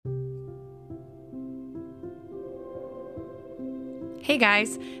Hey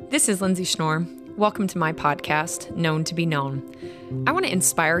guys, this is Lindsay Schnorr. Welcome to my podcast, Known to be Known. I want to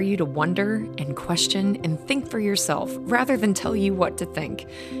inspire you to wonder and question and think for yourself rather than tell you what to think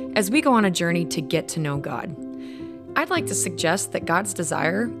as we go on a journey to get to know God. I'd like to suggest that God's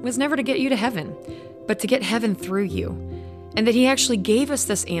desire was never to get you to heaven, but to get heaven through you, and that He actually gave us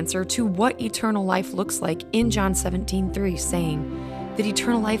this answer to what eternal life looks like in John 17:3, saying that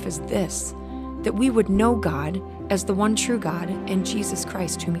eternal life is this, that we would know God as the one true God and Jesus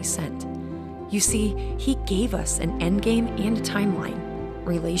Christ whom He sent. You see, He gave us an end game and a timeline,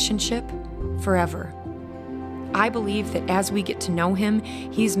 relationship forever. I believe that as we get to know Him,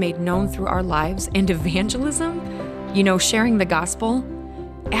 He's made known through our lives, and evangelism, sharing the gospel,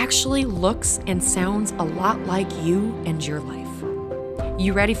 actually looks and sounds a lot like you and your life.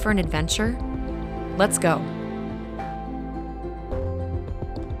 You ready for an adventure? Let's go.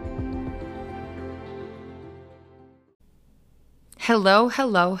 Hello,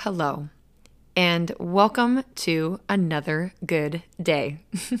 and welcome to another good day.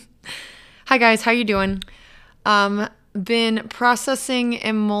 Hi guys, how you doing? Been processing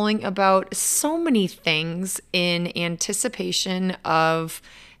and mulling about so many things in anticipation of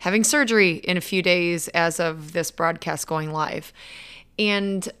having surgery in a few days as of this broadcast going live.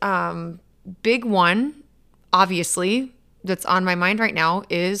 And big one, obviously, that's on my mind right now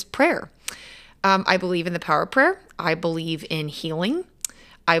is prayer. I believe in the power of prayer. I believe in healing.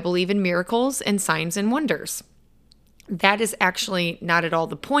 I believe in miracles and signs and wonders. That is actually not at all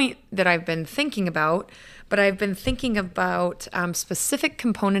the point that I've been thinking about, but I've been thinking about specific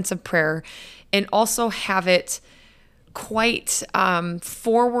components of prayer and also have it quite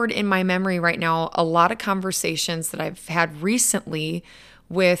forward in my memory right now. A lot of conversations that I've had recently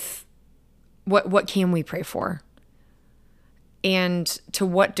with what can we pray for? And to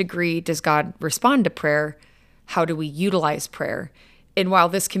what degree does God respond to prayer? How do we utilize prayer? And while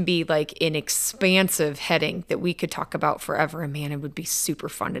this can be like an expansive heading that we could talk about forever, and man, it would be super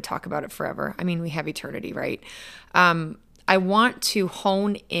fun to talk about it forever. I mean, we have eternity, right? I want to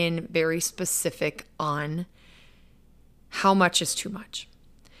hone in very specific on how much is too much.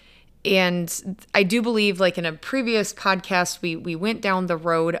 And I do believe, like in a previous podcast, we went down the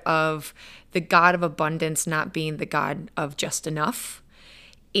road of the God of abundance not being the God of just enough.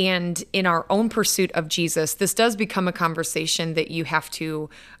 And in our own pursuit of Jesus, this does become a conversation that you have to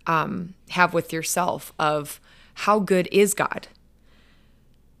have with yourself of how good is God?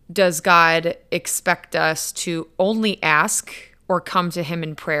 Does God expect us to only ask or come to Him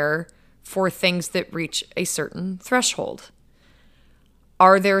in prayer for things that reach a certain threshold?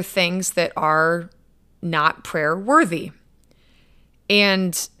 Are there things that are not prayer worthy?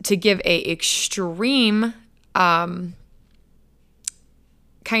 And to give a extreme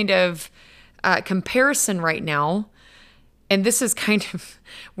comparison right now, and this is kind of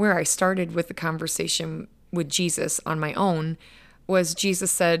where I started with the conversation with Jesus on my own, was Jesus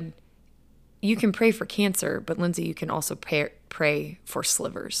said, you can pray for cancer, but Lindsay, you can also pray for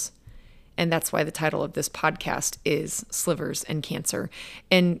slivers. And that's why the title of this podcast is Slivers and Cancer.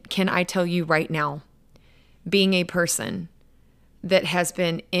 And can I tell you right now, being a person that has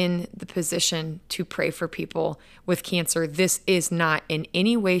been in the position to pray for people with cancer, this is not in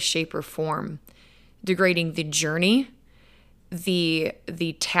any way, shape, or form degrading the journey, the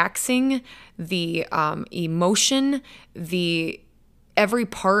taxing, the emotion, the every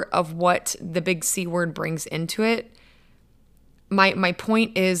part of what the big C word brings into it. My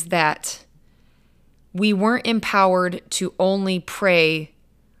point is that we weren't empowered to only pray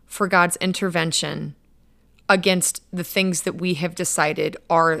for God's intervention against the things that we have decided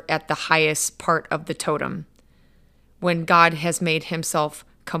are at the highest part of the totem, when God has made Himself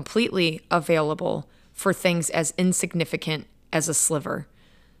completely available for things as insignificant as a sliver.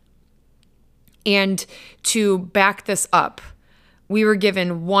 And to back this up, we were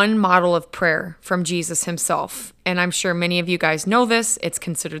given one model of prayer from Jesus Himself. And I'm sure many of you guys know this. It's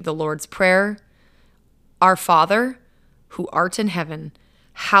considered the Lord's Prayer. Our Father, who art in heaven,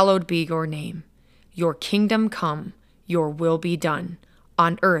 hallowed be your name. Your kingdom come, your will be done,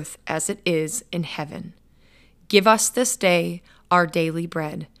 on earth as it is in heaven. Give us this day our daily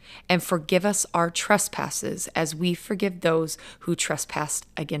bread, and forgive us our trespasses as we forgive those who trespass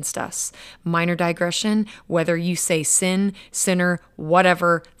against us. Minor digression, whether you say sin, sinner,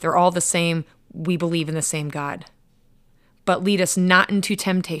 whatever, they're all the same. We believe in the same God. But lead us not into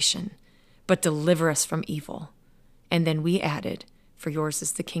temptation, but deliver us from evil. And then we added, for yours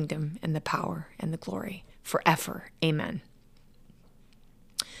is the kingdom and the power and the glory forever. Amen.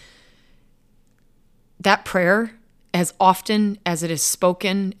 That prayer as often as it is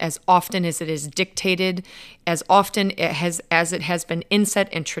spoken, as often as it is dictated, as often as it has been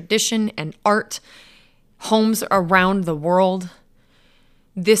inset in tradition and art, homes around the world.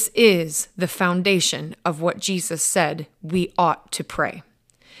 This is the foundation of what Jesus said we ought to pray.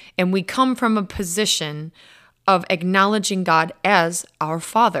 And we come from a position of acknowledging God as our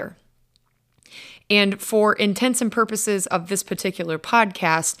Father. And for intents and purposes of this particular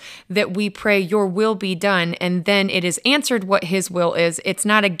podcast, that we pray your will be done, and then it is answered what his will is. It's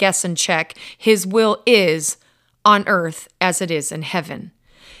not a guess and check. His will is on earth as it is in heaven.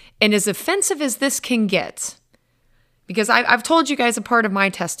 And as offensive as this can get, because I've told you guys a part of my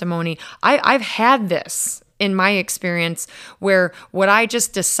testimony, I've had this in my experience where what I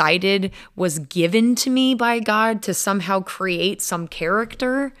just decided was given to me by God to somehow create some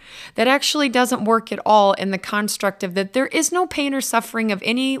character that actually doesn't work at all in the construct of that there is no pain or suffering of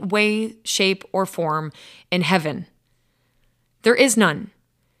any way, shape, or form in heaven. There is none.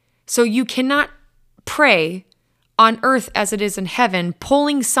 So you cannot pray on earth as it is in heaven,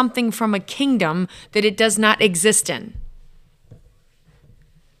 pulling something from a kingdom that it does not exist in.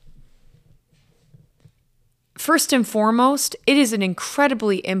 First and foremost, it is an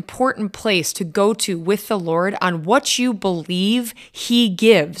incredibly important place to go to with the Lord on what you believe He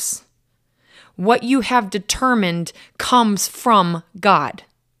gives. What you have determined comes from God.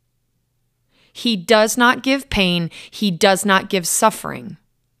 He does not give pain. He does not give suffering.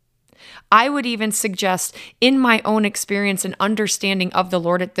 I would even suggest, in my own experience and understanding of the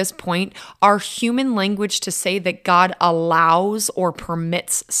Lord at this point, our human language to say that God allows or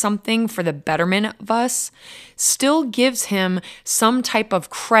permits something for the betterment of us still gives him some type of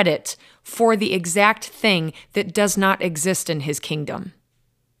credit for the exact thing that does not exist in his kingdom.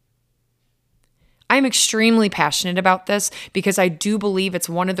 I'm extremely passionate about this because I do believe it's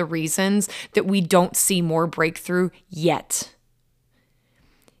one of the reasons that we don't see more breakthrough yet.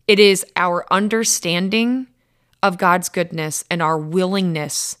 It is our understanding of God's goodness and our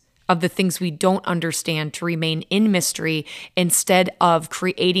willingness of the things we don't understand to remain in mystery instead of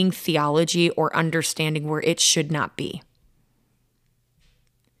creating theology or understanding where it should not be.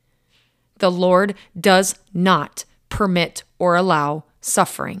 The Lord does not permit or allow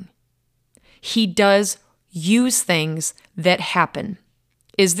suffering. He does use things that happen.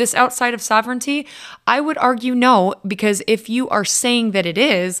 Is this outside of sovereignty? I would argue no, because if you are saying that it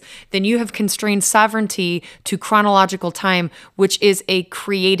is, then you have constrained sovereignty to chronological time, which is a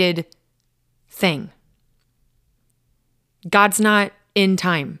created thing. God's not in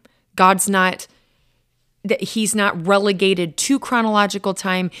time. He's not relegated to chronological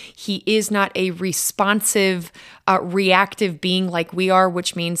time. He is not a responsive, reactive being like we are,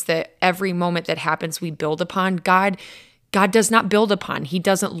 which means that every moment that happens, we build upon. God does not build upon. He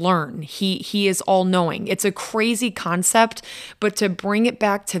doesn't learn. He is all-knowing. It's a crazy concept, but to bring it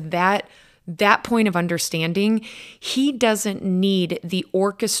back to that point of understanding, he doesn't need the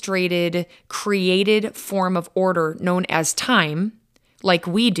orchestrated, created form of order known as time, like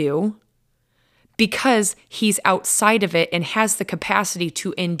we do, because he's outside of it and has the capacity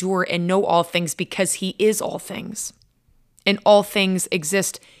to endure and know all things because he is all things. And all things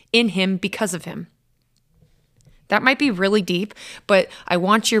exist in him because of him. That might be really deep, but I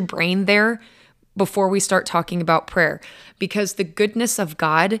want your brain there before we start talking about prayer, because the goodness of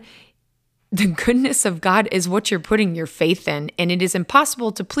God is what you're putting your faith in, and it is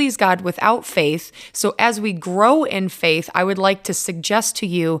impossible to please God without faith. So as we grow in faith, I would like to suggest to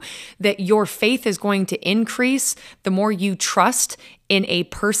you that your faith is going to increase the more you trust in a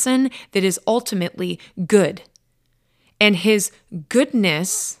person that is ultimately good. And his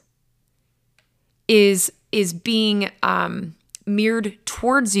goodness is being mirrored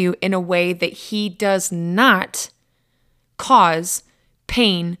towards you in a way that he does not cause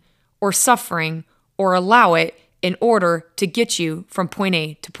pain or suffering or allow it in order to get you from point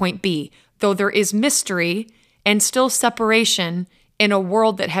A to point B. Though there is mystery and still separation in a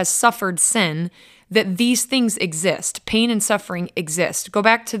world that has suffered sin, that these things exist. Pain and suffering exist. Go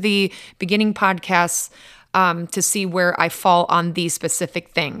back to the beginning podcasts to see where I fall on these specific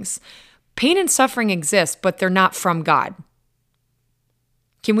things. Pain and suffering exist, but they're not from God.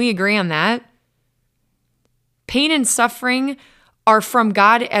 Can we agree on that? Pain and suffering are from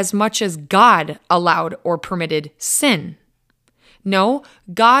God as much as God allowed or permitted sin. No,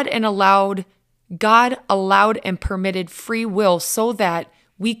 God allowed and permitted free will so that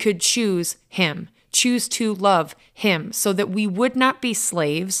we could choose him, choose to love him, so that we would not be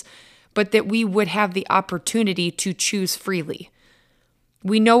slaves, but that we would have the opportunity to choose freely.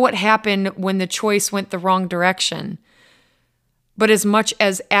 We know what happened when the choice went the wrong direction. But as much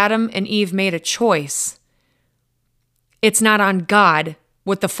as Adam and Eve made a choice, It's not on God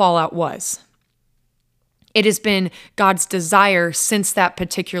what the fallout was. It has been God's desire since that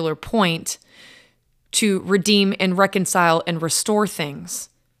particular point to redeem and reconcile and restore things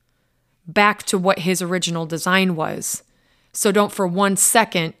back to what his original design was. So don't for 1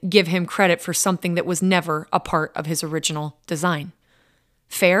 second give him credit for something that was never a part of his original design.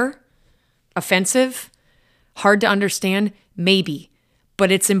 Fair? Offensive? Hard to understand? Maybe.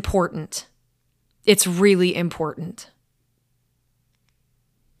 But it's important. It's really important.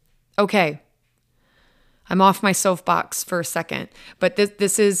 Okay. I'm off my soapbox for a second, but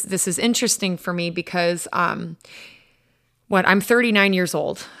this is interesting for me because I'm 39 years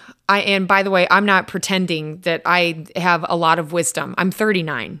old. And by the way, I'm not pretending that I have a lot of wisdom. I'm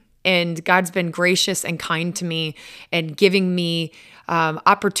 39, and God's been gracious and kind to me and giving me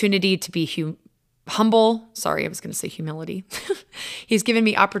opportunity to be humble. Sorry, I was going to say humility. He's given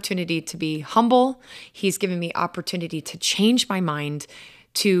me opportunity to be humble. He's given me opportunity to change my mind,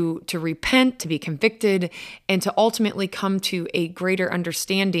 to repent, to be convicted, and to ultimately come to a greater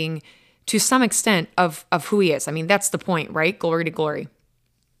understanding to some extent of who he is. I mean, that's the point, right? Glory to glory.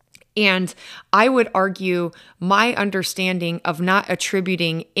 And I would argue my understanding of not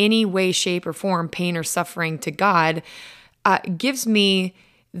attributing any way, shape, or form pain or suffering to God gives me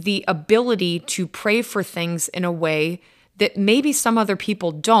the ability to pray for things in a way that maybe some other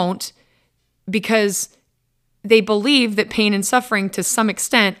people don't, because they believe that pain and suffering to some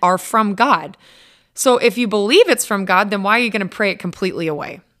extent are from God. So if you believe it's from God, then why are you going to pray it completely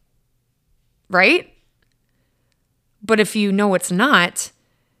away? Right? But if you know it's not,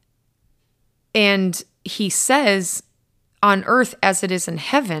 and he says, on earth as it is in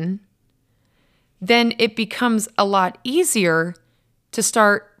heaven, then it becomes a lot easier to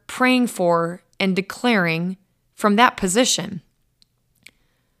start praying for and declaring from that position.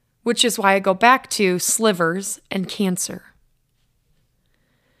 Which is why I go back to slivers and cancer.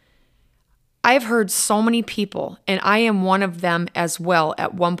 I've heard so many people, and I am one of them as well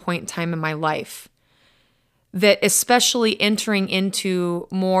at one point in time in my life, that especially entering into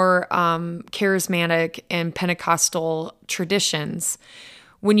more charismatic and Pentecostal traditions,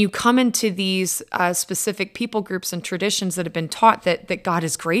 when you come into these specific people groups and traditions that have been taught that God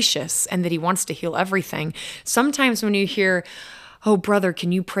is gracious and that he wants to heal everything, sometimes when you hear, "Oh, brother,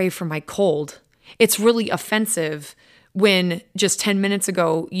 can you pray for my cold?" It's really offensive when just 10 minutes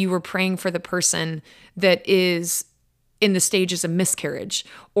ago you were praying for the person that is in the stages of miscarriage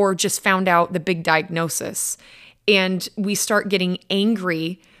or just found out the big diagnosis. And we start getting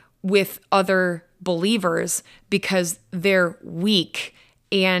angry with other believers because they're weak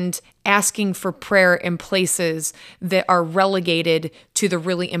and asking for prayer in places that are relegated to the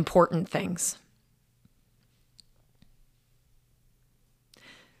really important things.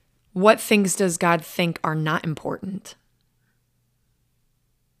 What things does God think are not important?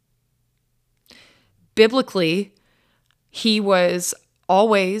 Biblically, he was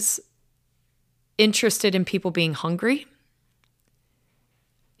always interested in people being hungry.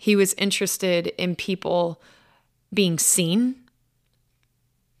 He was interested in people being seen.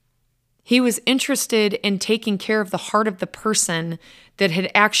 He was interested in taking care of the heart of the person that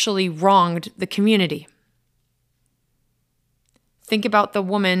had actually wronged the community. Think about the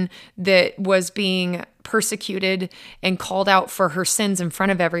woman that was being persecuted and called out for her sins in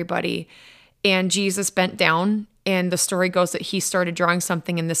front of everybody. And Jesus bent down, and the story goes that he started drawing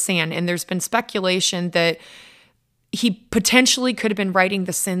something in the sand. And there's been speculation that he potentially could have been writing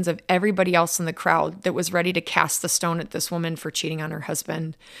the sins of everybody else in the crowd that was ready to cast the stone at this woman for cheating on her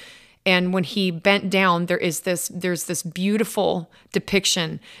husband. And when he bent down, there's this beautiful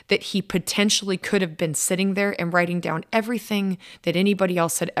depiction that he potentially could have been sitting there and writing down everything that anybody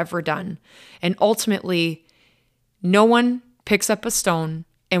else had ever done. And ultimately, no one picks up a stone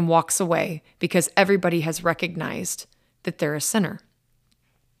and walks away because everybody has recognized that they're a sinner.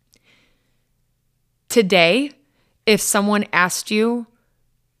 Today, if someone asked you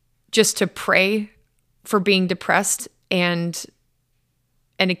just to pray for being depressed and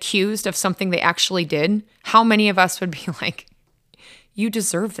accused of something they actually did, how many of us would be like, you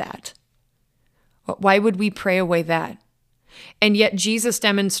deserve that? Why would we pray away that? And yet Jesus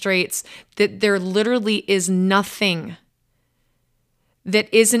demonstrates that there literally is nothing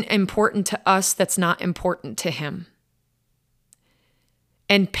that isn't important to us that's not important to him.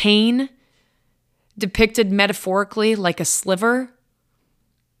 And pain, depicted metaphorically like a sliver,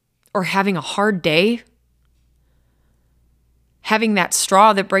 or having a hard day, having that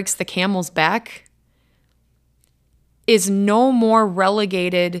straw that breaks the camel's back, is no more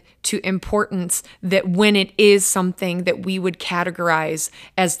relegated to importance that when it is something that we would categorize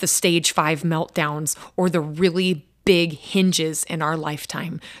as the stage 5 meltdowns or the really big hinges in our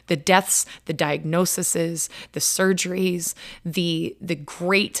lifetime. The deaths, the diagnoses, the surgeries, the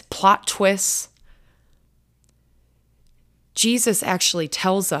great plot twists. Jesus actually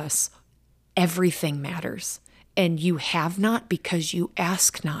tells us everything matters, and you have not because you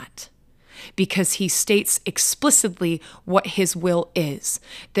ask not. Because he states explicitly what his will is,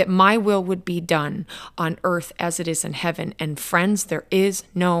 that my will would be done on earth as it is in heaven. And friends, there is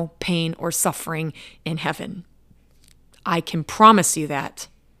no pain or suffering in heaven. I can promise you that.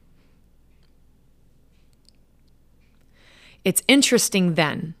 It's interesting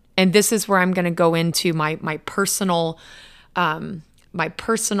then, and this is where I'm going to go into my personal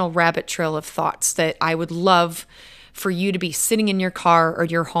rabbit trail of thoughts that I would love for you to be sitting in your car or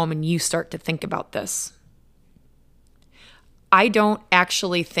your home and you start to think about this. I don't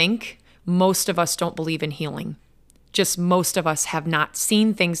actually think most of us don't believe in healing. Just most of us have not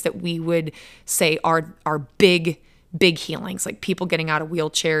seen things that we would say are big healings, like people getting out of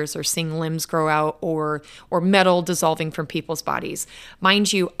wheelchairs or seeing limbs grow out or metal dissolving from people's bodies.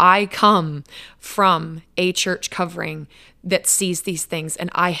 Mind you, I come from a church covering that sees these things, and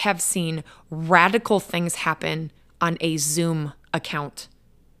I have seen radical things happen on a Zoom account.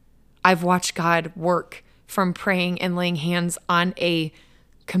 I've watched God work from praying and laying hands on a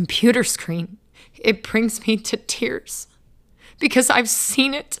computer screen. It brings me to tears because I've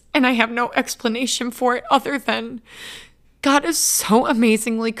seen it and I have no explanation for it other than God is so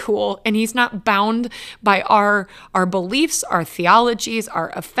amazingly cool, and he's not bound by our beliefs, our theologies,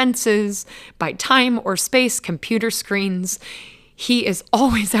 our offenses, by time or space, computer screens. He is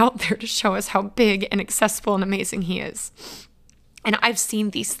always out there to show us how big and accessible and amazing he is. And I've seen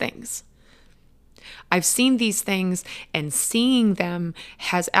these things. I've seen these things, and seeing them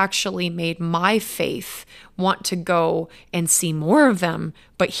has actually made my faith want to go and see more of them,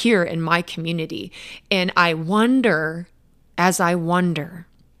 but here in my community. And I wonder, is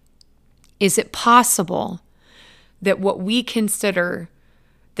it possible that what we consider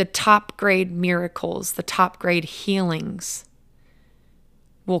the top grade miracles, the top grade healings,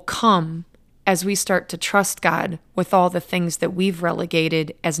 will come as we start to trust God with all the things that we've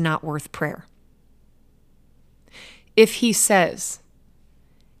relegated as not worth prayer? If he says,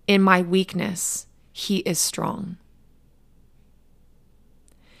 in my weakness, he is strong,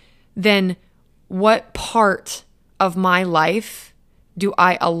 then what part of my life do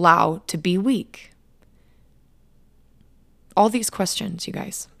I allow to be weak? All these questions, you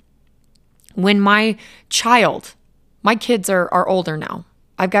guys. When my kids are older now.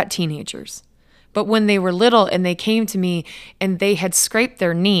 I've got teenagers. But when they were little and they came to me and they had scraped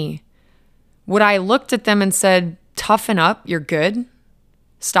their knee, would I looked at them and said, toughen up, you're good.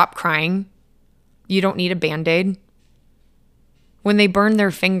 Stop crying. You don't need a Band-Aid. When they burned their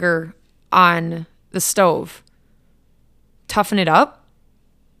finger on the stove, toughen it up.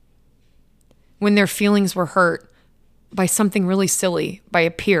 When their feelings were hurt by something really silly by a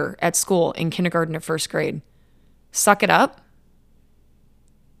peer at school in kindergarten or first grade, suck it up.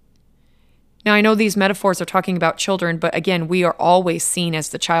 Now, I know these metaphors are talking about children, but again, we are always seen as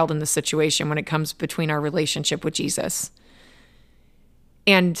the child in the situation when it comes between our relationship with Jesus.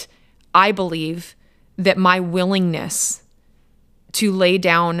 And I believe that my willingness to lay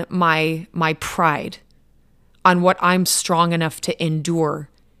down my pride on what I'm strong enough to endure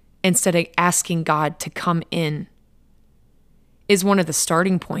instead of asking God to come in is one of the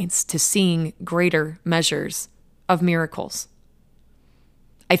starting points to seeing greater measures of miracles.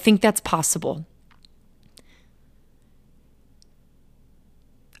 I think that's possible.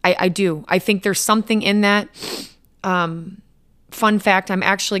 I do. I think there's something in that. Fun fact, I'm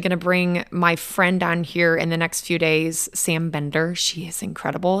actually going to bring my friend on here in the next few days, Sam Bender. She is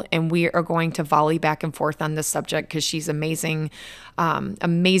incredible. And we are going to volley back and forth on this subject because she's amazing,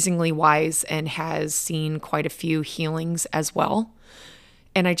 amazingly wise, and has seen quite a few healings as well.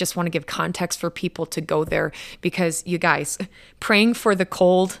 And I just want to give context for people to go there because, you guys, praying for the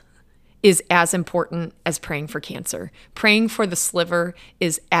cold is as important as praying for cancer. Praying for the sliver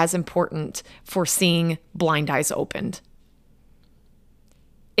is as important for seeing blind eyes opened.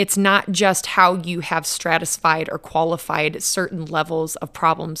 It's not just how you have stratified or qualified certain levels of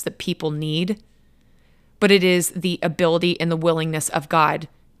problems that people need, but it is the ability and the willingness of God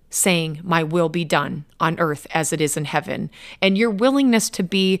saying, my will be done on earth as it is in heaven. And your willingness to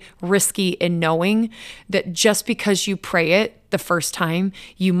be risky in knowing that just because you pray it the first time,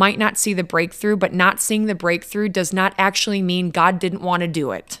 you might not see the breakthrough, but not seeing the breakthrough does not actually mean God didn't want to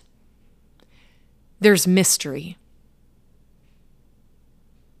do it. There's mystery.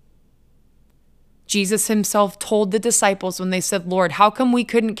 Jesus himself told the disciples when they said, Lord, how come we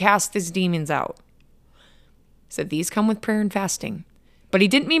couldn't cast these demons out? He said, these come with prayer and fasting. But he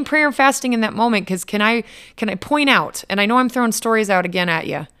didn't mean prayer and fasting in that moment, because can I point out, and I know I'm throwing stories out again at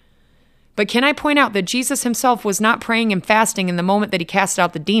you, but can I point out that Jesus himself was not praying and fasting in the moment that he cast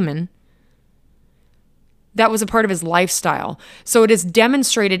out the demon? That was a part of his lifestyle. So it is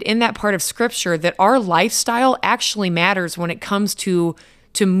demonstrated in that part of scripture that our lifestyle actually matters when it comes to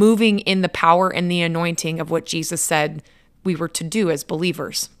moving in the power and the anointing of what Jesus said we were to do as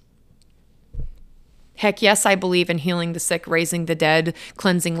believers. Heck yes, I believe in healing the sick, raising the dead,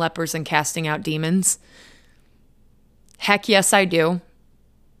 cleansing lepers, and casting out demons. Heck yes, I do.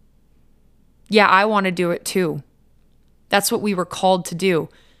 Yeah, I want to do it too. That's what we were called to do.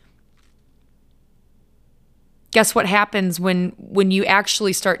 Guess what happens when you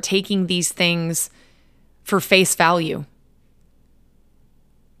actually start taking these things for face value?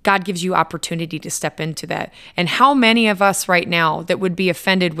 God gives you opportunity to step into that. And how many of us right now that would be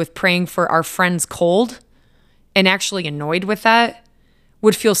offended with praying for our friend's cold and actually annoyed with that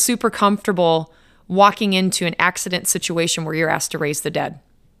would feel super comfortable walking into an accident situation where you're asked to raise the dead?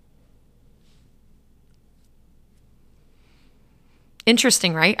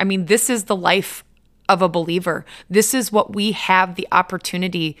 Interesting, right? I mean, this is the life of a believer. This is what we have the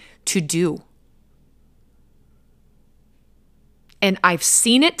opportunity to do. And I've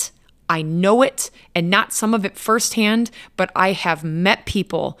seen it, I know it, and not some of it firsthand, but I have met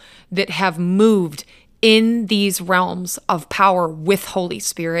people that have moved in these realms of power with Holy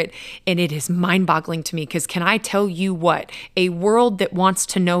Spirit, and it is mind-boggling to me, because can I tell you what? A world that wants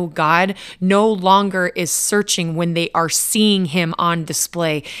to know God no longer is searching when they are seeing him on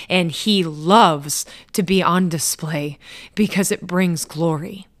display, and he loves to be on display because it brings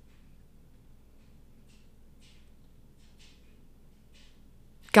glory.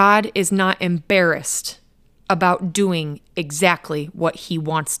 God is not embarrassed about doing exactly what he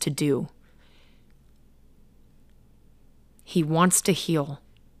wants to do. He wants to heal.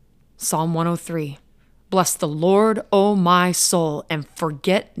 Psalm 103. Bless the Lord, O my soul, and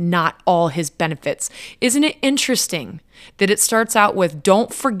forget not all his benefits. Isn't it interesting that it starts out with,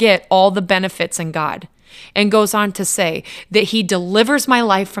 don't forget all the benefits in God, and goes on to say that he delivers my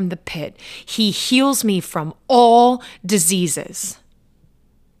life from the pit. He heals me from all diseases.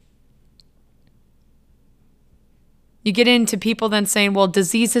 You get into people then saying, well,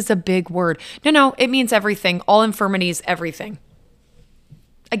 disease is a big word. No, it means everything. All infirmities, everything.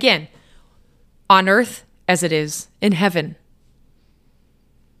 Again, on earth as it is in heaven.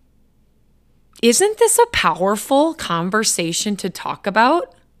 Isn't this a powerful conversation to talk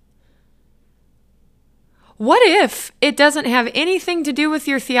about? What if it doesn't have anything to do with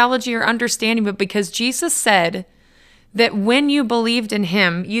your theology or understanding, but because Jesus said that when you believed in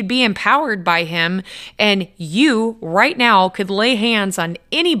him, you'd be empowered by him, and you right now could lay hands on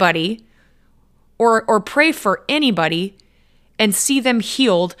anybody or pray for anybody and see them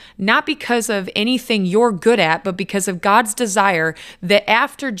healed, not because of anything you're good at, but because of God's desire that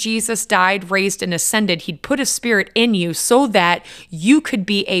after Jesus died, raised, and ascended, he'd put a spirit in you so that you could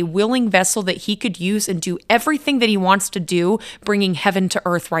be a willing vessel that he could use and do everything that he wants to do, bringing heaven to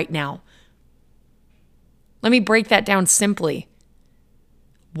earth right now. Let me break that down simply.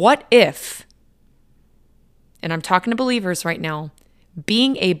 What if, and I'm talking to believers right now,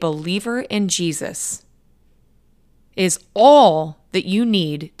 being a believer in Jesus is all that you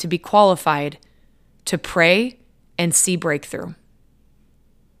need to be qualified to pray and see breakthrough?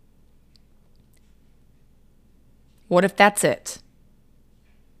 What if that's it?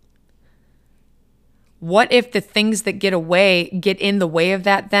 What if the things that get in the way of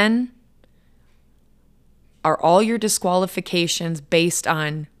that then are all your disqualifications based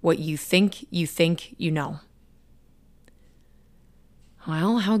on what you think you know?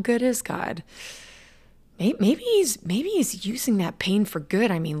 Well, how good is God? Maybe he's using that pain for good.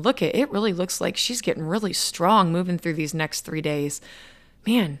 I mean, look, it really looks like she's getting really strong moving through these next 3 days.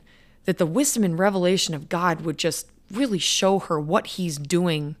 Man, that the wisdom and revelation of God would just really show her what he's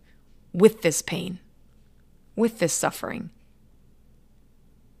doing with this pain, with this suffering.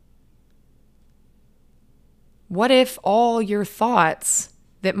 What if all your thoughts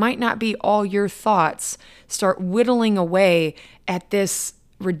that might not be all your thoughts start whittling away at this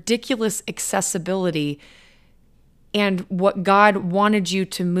ridiculous accessibility, and what God wanted you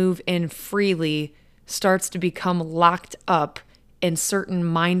to move in freely starts to become locked up in certain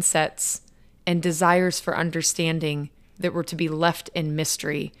mindsets and desires for understanding that were to be left in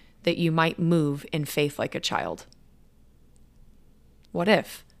mystery, that you might move in faith like a child? What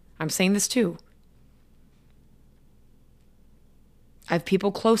if? I'm saying this too. I have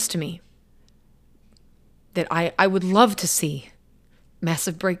people close to me that I would love to see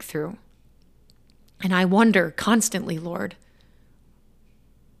massive breakthrough. And I wonder constantly, Lord,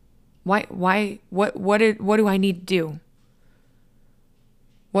 what do I need to do?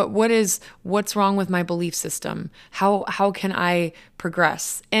 What's wrong with my belief system? How can I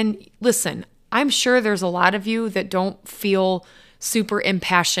progress? And listen, I'm sure there's a lot of you that don't feel super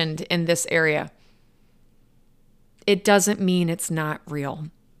impassioned in this area. It doesn't mean it's not real.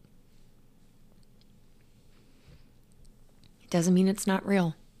 It doesn't mean it's not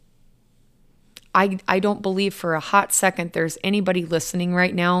real. I don't believe for a hot second there's anybody listening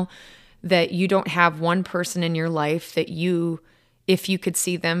right now that you don't have one person in your life that you, if you could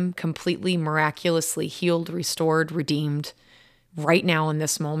see them completely miraculously healed, restored, redeemed right now in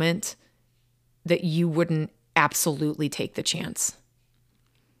this moment, that you wouldn't absolutely take the chance.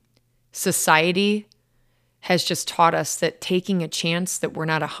 Society has just taught us that taking a chance that we're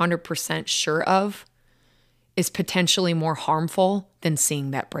not 100% sure of is potentially more harmful than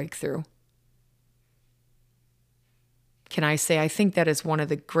seeing that breakthrough. Can I say, I think that is one of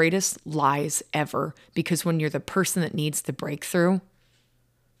the greatest lies ever, because when you're the person that needs the breakthrough,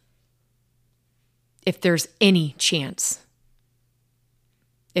 if there's any chance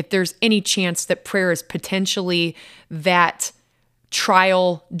that prayer is potentially that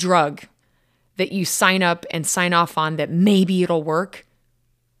trial drug that you sign up and sign off on that maybe it'll work,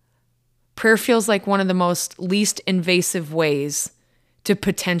 prayer feels like one of the most least invasive ways to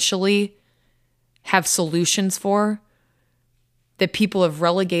potentially have solutions for that people have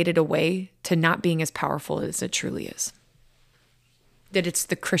relegated away to not being as powerful as it truly is. That it's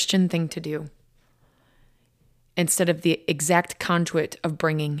the Christian thing to do instead of the exact conduit of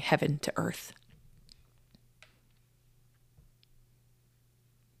bringing heaven to earth.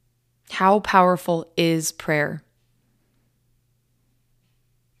 How powerful is prayer?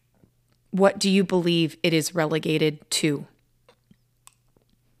 What do you believe it is relegated to?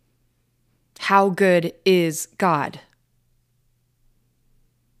 How good is God?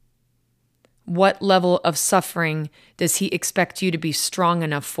 What level of suffering does he expect you to be strong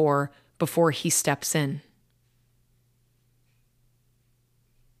enough for before he steps in?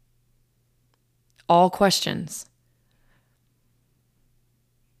 All questions.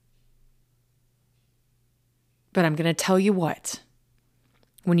 But I'm going to tell you what,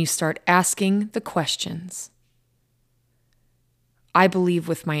 when you start asking the questions, I believe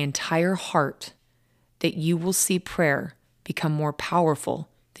with my entire heart that you will see prayer become more powerful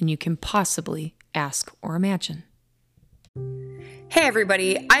than you can possibly ask or imagine. Hey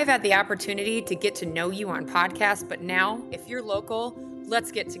everybody, I've had the opportunity to get to know you on podcasts, but now, if you're local,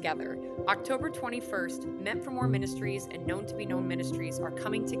 let's get together. October 21st, Meant for More Ministries and Known to Be Known Ministries are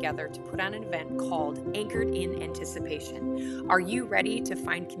coming together to put on an event called Anchored in Anticipation. Are you ready to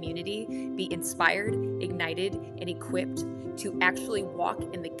find community, be inspired, ignited, and equipped to actually walk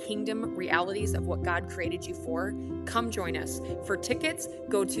in the kingdom realities of what God created you for? Come join us. For tickets,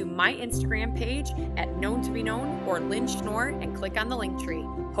 go to my Instagram page at Known to Be Known or Lynn Schnorr and click on the link tree.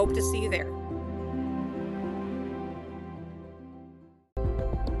 Hope to see you there.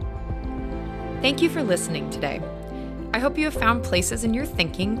 Thank you for listening today. I hope you have found places in your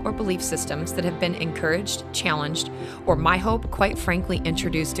thinking or belief systems that have been encouraged, challenged, or my hope, quite frankly,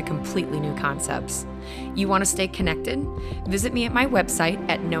 introduced to completely new concepts. You want to stay connected? Visit me at my website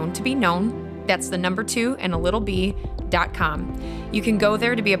at Known to Be Known. That's the number 2 and a little b.com. You can go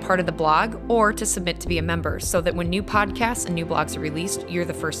there to be a part of the blog or to submit to be a member so that when new podcasts and new blogs are released, you're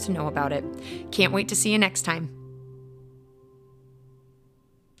the first to know about it. Can't wait to see you next time.